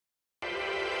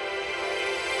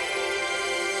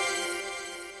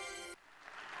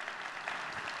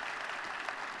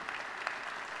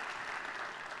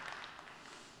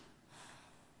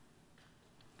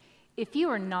If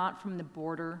you are not from the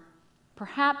border,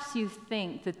 perhaps you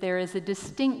think that there is a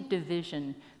distinct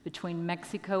division between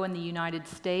Mexico and the United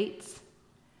States.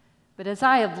 But as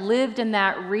I have lived in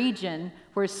that region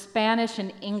where Spanish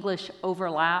and English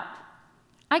overlap,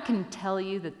 I can tell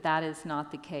you that that is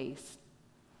not the case.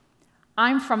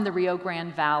 I'm from the Rio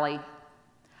Grande Valley.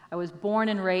 I was born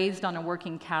and raised on a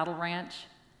working cattle ranch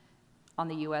on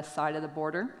the U.S. side of the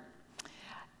border.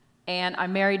 And I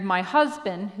married my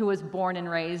husband, who was born and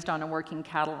raised on a working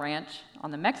cattle ranch on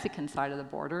the Mexican side of the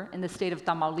border in the state of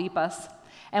Tamaulipas.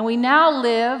 And we now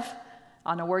live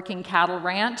on a working cattle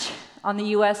ranch on the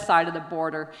U.S. side of the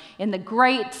border in the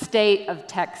great state of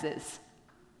Texas.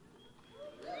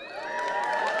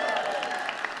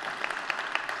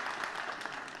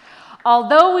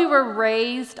 Although we were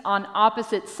raised on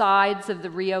opposite sides of the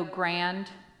Rio Grande,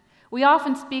 we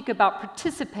often speak about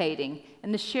participating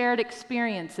in the shared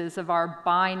experiences of our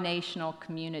binational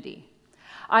community.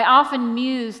 I often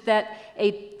muse that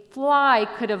a fly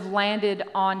could have landed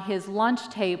on his lunch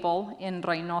table in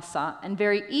Reynosa and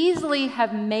very easily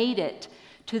have made it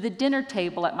to the dinner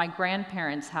table at my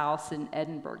grandparents' house in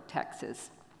Edinburgh,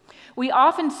 Texas. We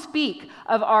often speak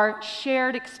of our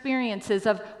shared experiences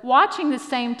of watching the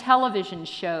same television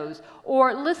shows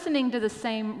or listening to the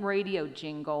same radio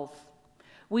jingles.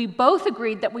 We both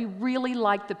agreed that we really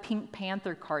liked the Pink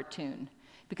Panther cartoon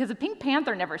because the Pink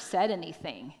Panther never said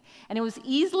anything, and it was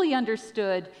easily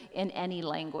understood in any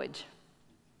language.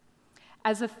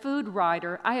 As a food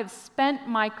writer, I have spent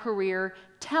my career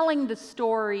telling the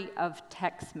story of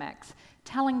Tex-Mex,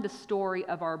 telling the story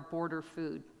of our border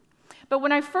food. But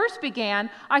when I first began,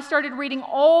 I started reading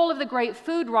all of the great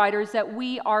food writers that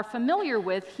we are familiar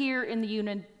with here in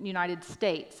the United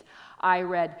States. I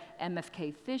read M.F.K.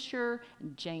 Fisher,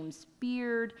 James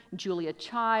Beard, Julia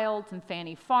Childs, and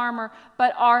Fannie Farmer,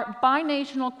 but our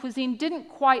binational cuisine didn't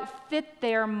quite fit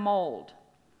their mold.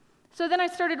 So then I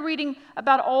started reading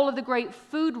about all of the great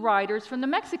food writers from the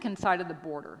Mexican side of the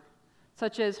border,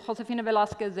 such as Josefina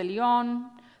Velázquez de León,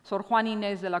 Sor Juan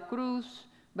Inés de la Cruz,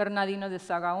 Bernardino de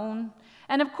Sagaún,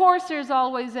 and of course there's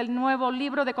always el nuevo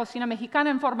libro de cocina mexicana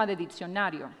en forma de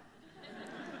diccionario.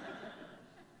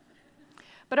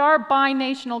 But our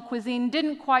binational cuisine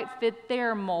didn't quite fit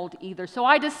their mold either. So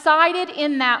I decided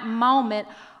in that moment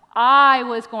I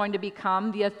was going to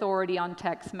become the authority on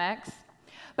Tex-Mex.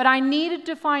 But I needed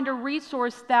to find a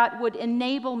resource that would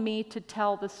enable me to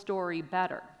tell the story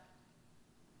better.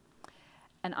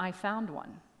 And I found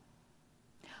one.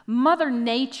 Mother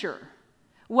Nature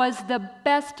was the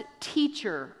best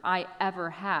teacher I ever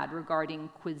had regarding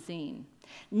cuisine.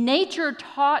 Nature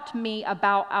taught me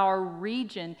about our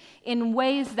region in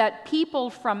ways that people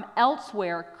from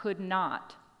elsewhere could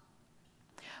not.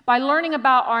 By learning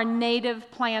about our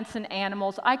native plants and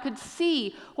animals, I could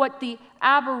see what the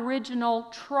Aboriginal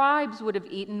tribes would have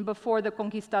eaten before the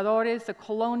conquistadores, the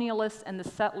colonialists, and the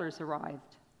settlers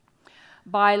arrived.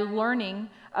 By learning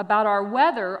about our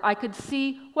weather, I could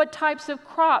see what types of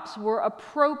crops were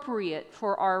appropriate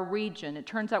for our region. It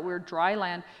turns out we're a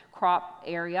dryland crop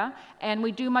area, and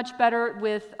we do much better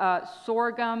with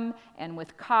sorghum and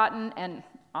with cotton and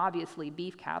obviously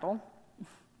beef cattle.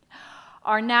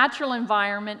 Our natural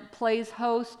environment plays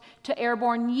host to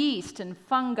airborne yeast and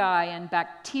fungi and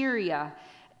bacteria,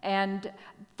 and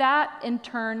that in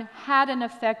turn had an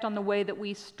effect on the way that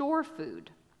we store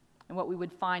food and what we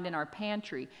would find in our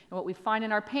pantry. And what we find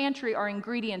in our pantry are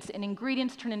ingredients, and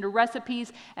ingredients turn into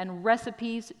recipes, and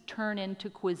recipes turn into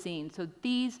cuisine. So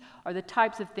these are the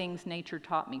types of things nature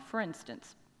taught me. For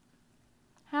instance,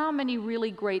 how many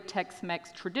really great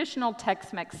Tex-Mex, traditional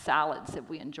Tex-Mex salads have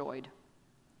we enjoyed?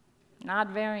 Not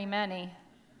very many.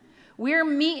 We're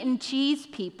meat and cheese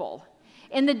people.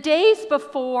 In the days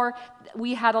before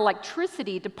we had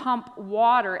electricity to pump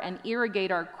water and irrigate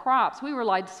our crops, we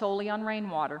relied solely on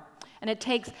rainwater. And it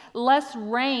takes less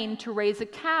rain to raise a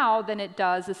cow than it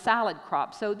does a salad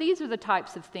crop. So these are the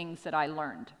types of things that I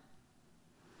learned.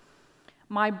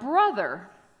 My brother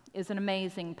is an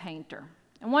amazing painter.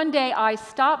 And one day I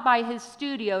stopped by his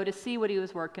studio to see what he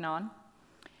was working on.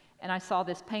 And I saw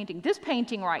this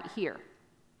painting right here.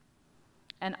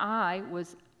 And I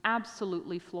was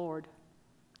absolutely floored.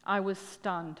 I was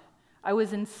stunned. I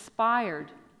was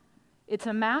inspired. It's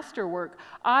a masterwork.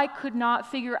 I could not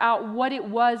figure out what it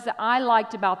was that I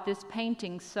liked about this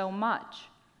painting so much.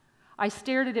 I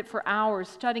stared at it for hours,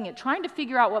 studying it, trying to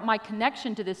figure out what my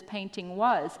connection to this painting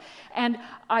was. And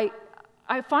I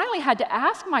finally had to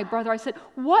ask my brother, I said,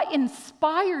 "What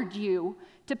inspired you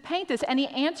to paint this?" And he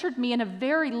answered me in a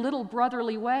very little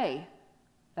brotherly way.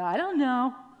 "I don't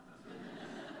know."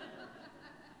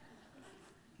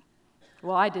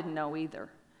 Well, I didn't know either.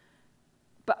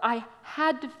 but I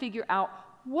had to figure out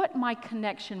what my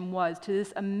connection was to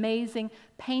this amazing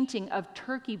painting of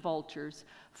turkey vultures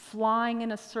flying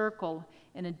in a circle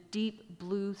in a deep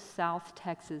blue South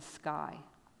Texas sky.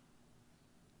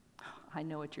 I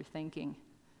know what you're thinking.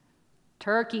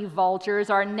 Turkey vultures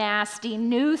are nasty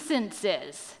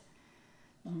nuisances.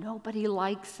 Nobody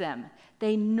likes them.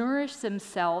 They nourish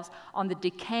themselves on the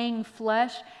decaying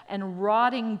flesh and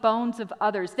rotting bones of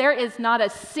others. There is not a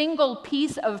single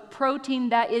piece of protein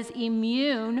that is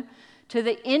immune to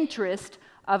the interest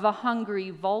of a hungry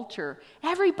vulture.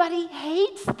 Everybody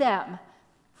hates them.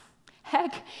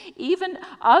 Heck, even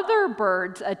other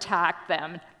birds attack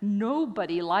them.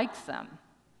 Nobody likes them.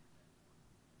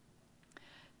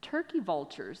 Turkey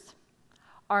vultures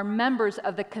are members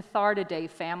of the Cathartidae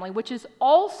family, which is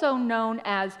also known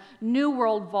as New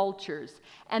World vultures,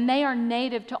 and they are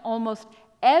native to almost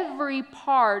every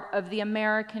part of the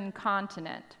American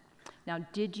continent. Now,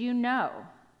 did you know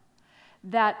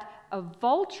that a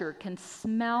vulture can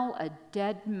smell a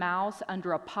dead mouse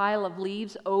under a pile of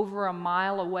leaves over a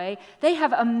mile away? They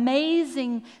have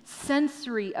amazing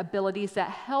sensory abilities that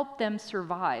help them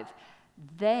survive.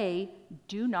 They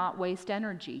do not waste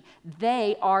energy.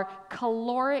 They are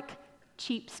caloric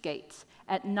cheapskates.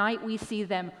 At night we see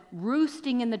them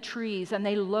roosting in the trees, and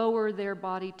they lower their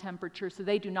body temperature so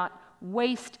they do not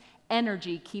waste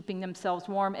energy keeping themselves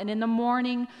warm. And in the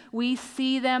morning we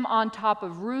see them on top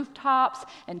of rooftops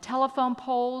and telephone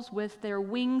poles with their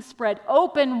wings spread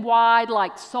open wide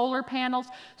like solar panels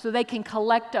so they can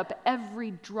collect up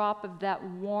every drop of that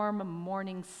warm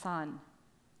morning sun.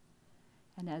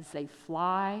 And as they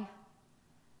fly,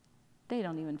 they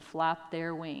don't even flap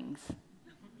their wings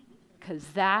because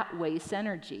that wastes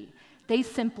energy. They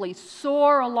simply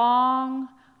soar along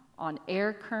on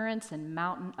air currents and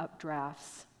mountain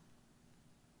updrafts.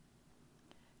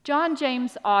 John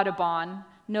James Audubon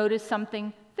noticed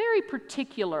something very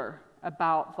particular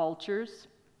about vultures.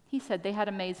 He said they had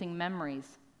amazing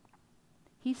memories.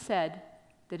 He said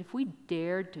that if we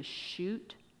dared to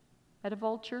shoot at a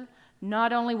vulture,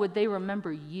 not only would they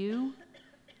remember you,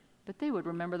 but they would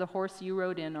remember the horse you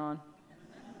rode in on.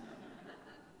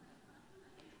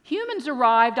 Humans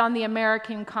arrived on the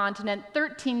American continent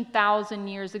 13,000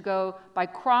 years ago by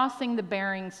crossing the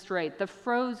Bering Strait, the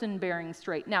frozen Bering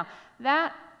Strait. Now,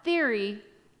 that theory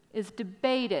is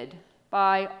debated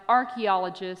by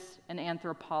archaeologists and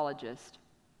anthropologists.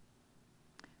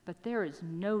 But there is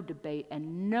no debate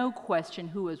and no question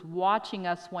who was watching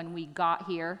us when we got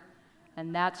here.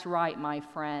 And that's right, my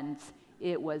friends,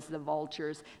 it was the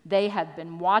vultures. They have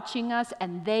been watching us,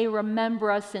 and they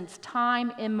remember us since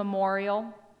time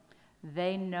immemorial.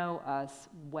 They know us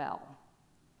well.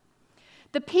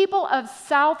 The people of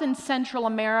South and Central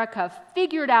America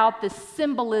figured out the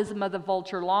symbolism of the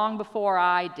vulture long before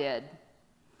I did.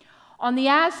 On the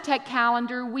Aztec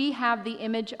calendar, we have the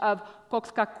image of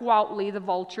Coxcacuautli, the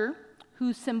vulture,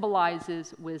 who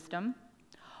symbolizes wisdom.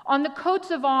 On the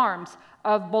coats of arms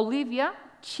of Bolivia,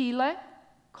 Chile,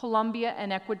 Colombia,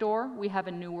 and Ecuador, we have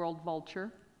a New World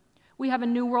vulture. We have a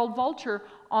New World vulture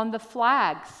on the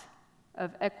flags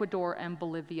of Ecuador and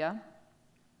Bolivia.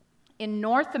 In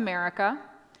North America,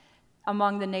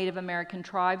 among the Native American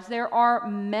tribes, there are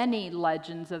many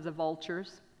legends of the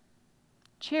vultures.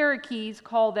 Cherokees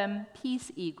call them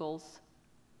peace eagles,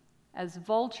 as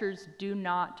vultures do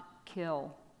not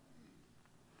kill.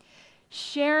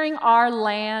 Sharing our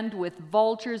land with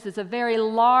vultures is a very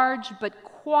large but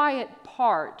quiet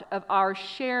part of our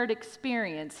shared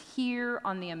experience here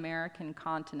on the American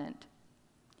continent.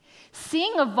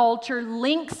 Seeing a vulture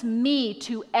links me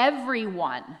to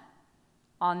everyone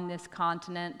on this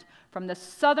continent, from the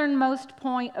southernmost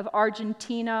point of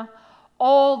Argentina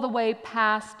all the way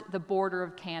past the border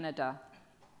of Canada.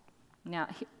 Now,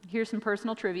 here's some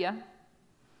personal trivia.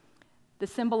 The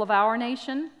symbol of our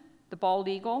nation, the bald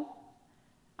eagle,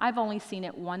 I've only seen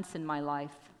it once in my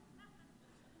life.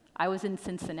 I was in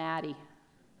Cincinnati.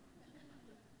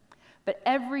 But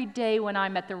every day when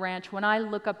I'm at the ranch, when I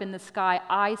look up in the sky,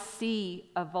 I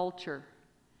see a vulture.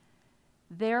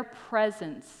 Their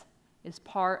presence is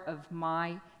part of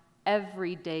my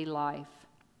everyday life.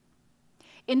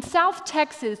 In South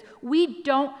Texas, we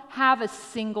don't have a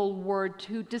single word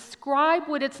to describe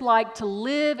what it's like to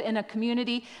live in a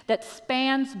community that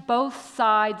spans both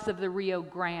sides of the Rio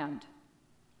Grande.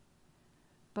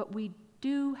 But we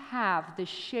do have the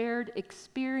shared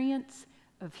experience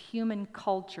of human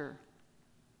culture.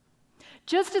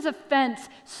 Just as a fence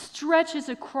stretches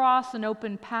across an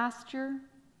open pasture,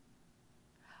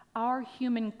 our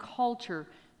human culture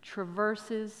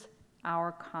traverses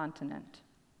our continent.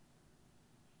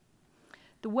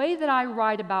 The way that I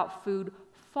write about food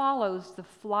follows the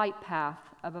flight path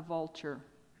of a vulture,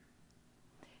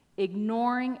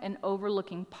 ignoring and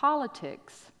overlooking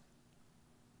politics,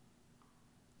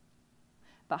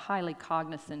 but highly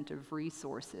cognizant of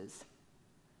resources.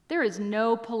 There is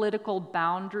no political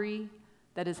boundary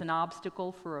that is an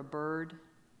obstacle for a bird.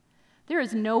 There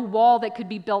is no wall that could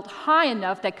be built high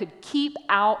enough that could keep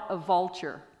out a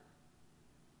vulture.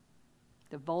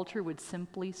 The vulture would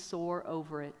simply soar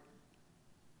over it.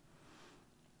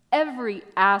 Every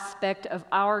aspect of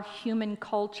our human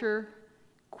culture,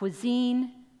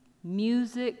 cuisine,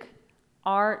 music,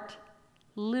 art,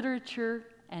 literature,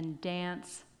 and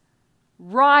dance,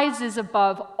 rises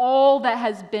above all that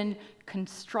has been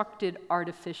constructed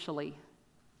artificially.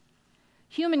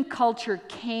 Human culture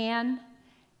can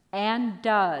and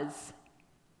does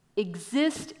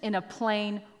exist in a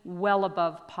plane well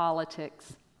above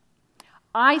politics.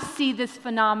 I see this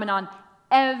phenomenon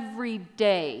every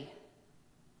day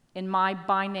in my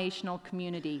binational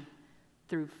community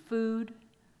through food,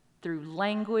 through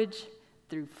language,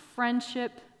 through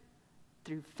friendship,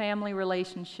 through family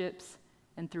relationships,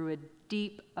 and through a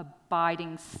deep,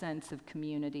 abiding sense of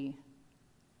community.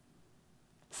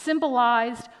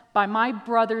 Symbolized by my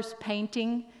brother's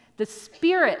painting, the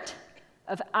spirit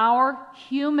of our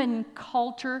human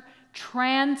culture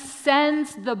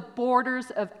transcends the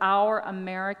borders of our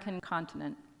American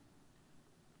continent.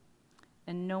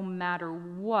 And no matter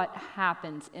what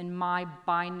happens in my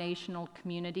binational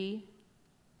community,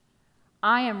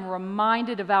 I am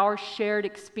reminded of our shared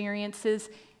experiences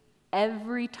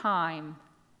every time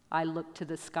I look to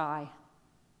the sky.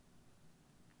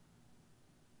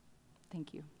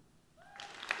 Thank you.